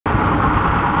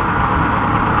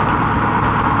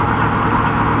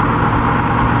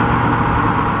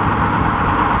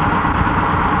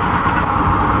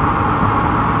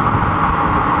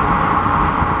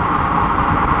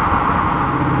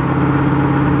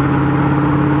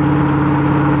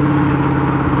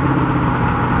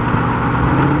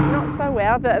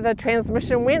the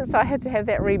transmission went, so I had to have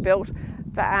that rebuilt.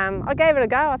 But I gave it a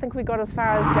go. I think we got as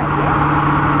far as about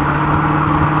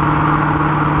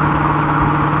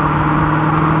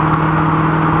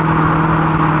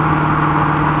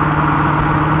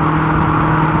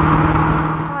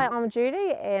Hi, I'm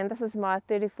Judi, and this is my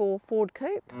 34 Ford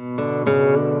Coupe.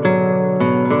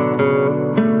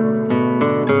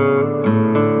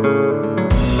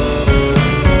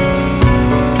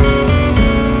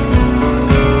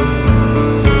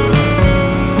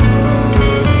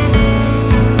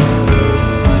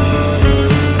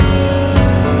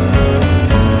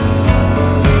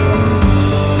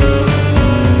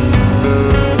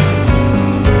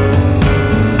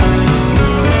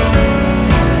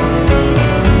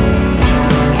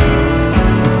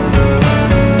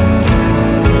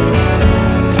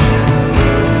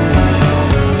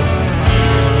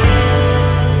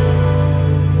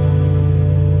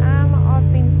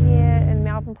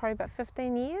 Probably about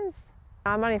 15 years.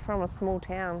 I'm only from a small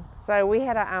town, so we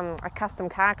had a custom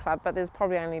car club, but there's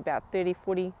probably only about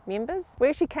 30-40 members. We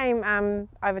actually came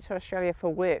over to Australia for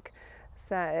work,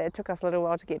 so it took us a little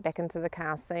while to get back into the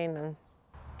car scene.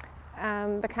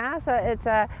 And the car, so it's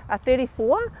a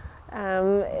 34.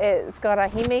 It's got a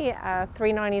Hemi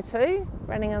 392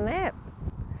 running on that.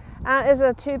 It's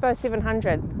a turbo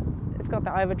 700. It's got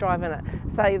the overdrive in it,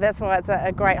 so that's why it's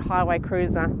a great highway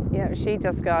cruiser. Yeah, she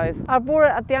just goes. I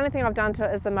bought it. The only thing I've done to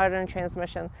it is the motor and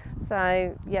transmission.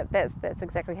 So yeah, that's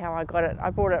exactly how I got it.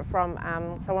 I bought it from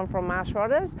someone from Marsh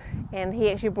Rodders, and he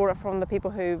actually bought it from the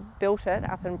people who built it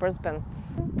up in Brisbane.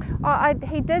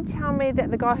 He did tell me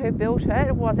that the guy who built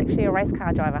it was actually a race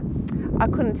car driver. I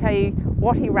couldn't tell you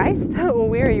what he raced or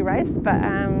where he raced, but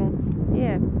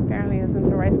yeah, apparently he's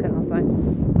into race cars. So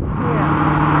yeah.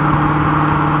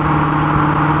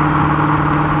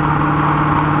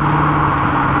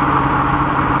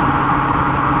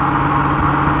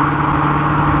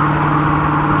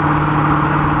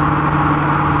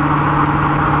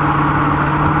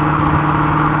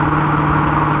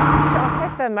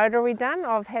 The motor redone.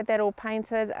 I've had that all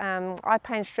painted. I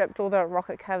paint stripped all the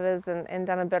rocket covers and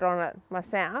done a bit on it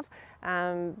myself,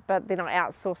 but then I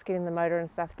outsourced getting the motor and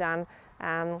stuff done.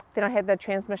 Then I had the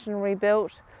transmission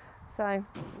rebuilt, so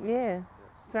yeah,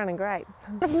 it's running great.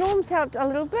 Norm's helped a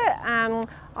little bit.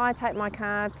 I take my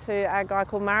car to a guy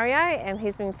called Mario, and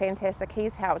he's been fantastic.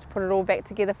 He's helped put it all back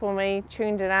together for me,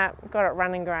 tuned it up, got it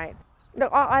running great.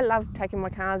 Look, I love taking my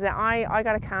cars out. I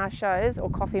go to car shows or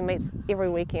coffee meets every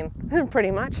weekend,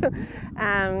 pretty much.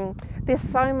 There's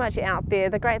so much out there.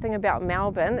 The great thing about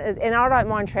Melbourne is, and I don't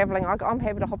mind travelling, I'm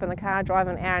happy to hop in the car, drive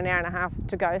an hour and a half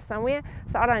to go somewhere.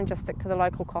 So I don't just stick to the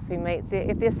local coffee meets.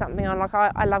 If there's something on, like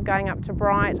I love going up to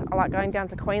Bright, I like going down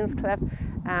to Queenscliff,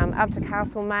 up to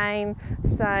Castlemaine.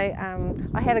 So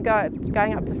I had a go at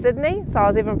going up to Sydney, so I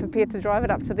was even prepared to drive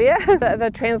it up to there.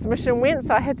 the transmission went,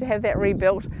 so I had to have that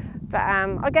rebuilt. But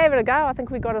I gave it a go. I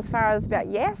think we got as far as about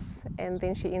Yes, and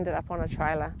then she ended up on a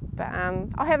trailer. But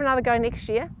I'll have another go next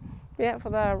year. Yeah,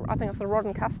 for I think it's the Rod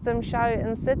and Custom show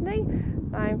in Sydney.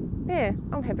 So yeah,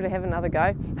 I'm happy to have another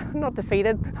go. Not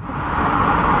defeated.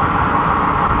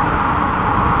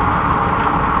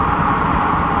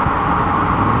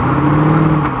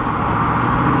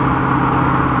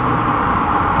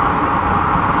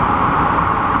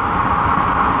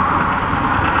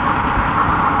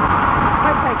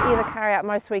 Out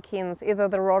most weekends, either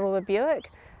the Rod or the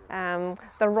Buick.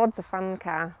 The Rod's a fun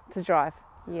car to drive.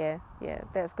 Yeah,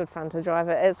 that's good fun to drive.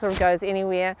 It sort of goes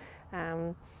anywhere.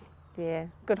 Yeah,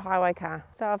 good highway car.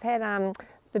 So I've had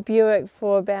the Buick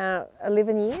for about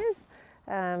 11 years.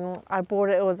 I bought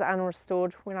it was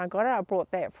unrestored when I got it. I brought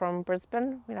that from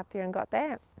Brisbane, went up there and got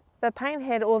that. The paint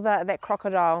had all that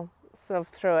crocodile sort of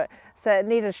through it, so it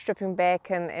needed stripping back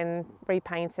and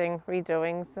repainting,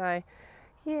 redoing. So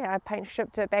yeah, I paint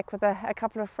stripped it back with a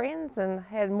couple of friends and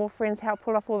had more friends help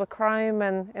pull off all the chrome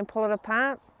and pull it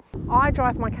apart. I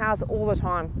drive my cars all the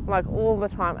time, like all the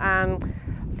time.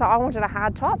 So I wanted a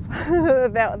hard top,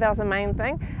 that was the main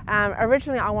thing.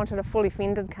 Originally I wanted a fully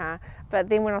fended car, but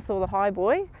then when I saw the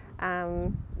Highboy,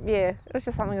 yeah, it was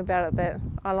just something about it that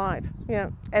I liked.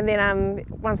 Yeah, and then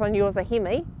once I knew it was a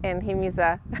Hemi, and Hemi's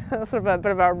a sort of a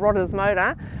bit of a Rodders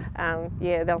motor,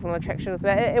 yeah, that was an attraction as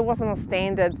well. It wasn't a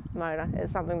standard motor,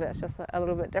 it's something that's just a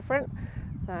little bit different.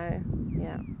 So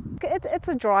yeah, it's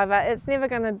a driver. It's never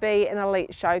going to be an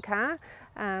elite show car.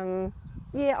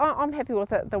 Yeah, I'm happy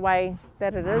with it the way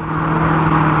that it is.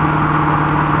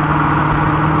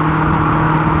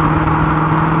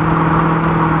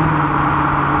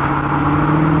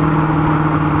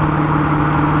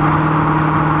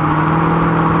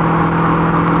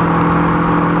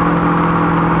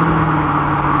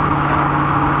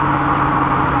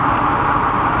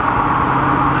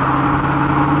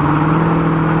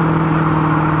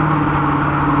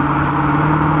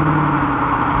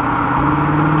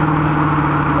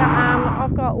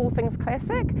 Things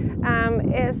Classic.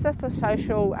 It's just a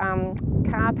social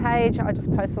car page. I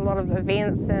just post a lot of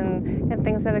events and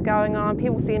things that are going on.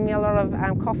 People send me a lot of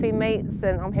coffee meets,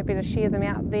 and I'm happy to share them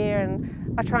out there,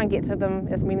 and I try and get to them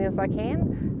as many as I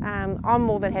can. I'm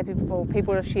more than happy for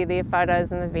people to share their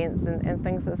photos and events and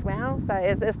things as well. So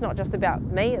it's not just about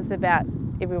me, it's about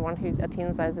everyone who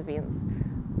attends those events.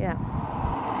 Yeah.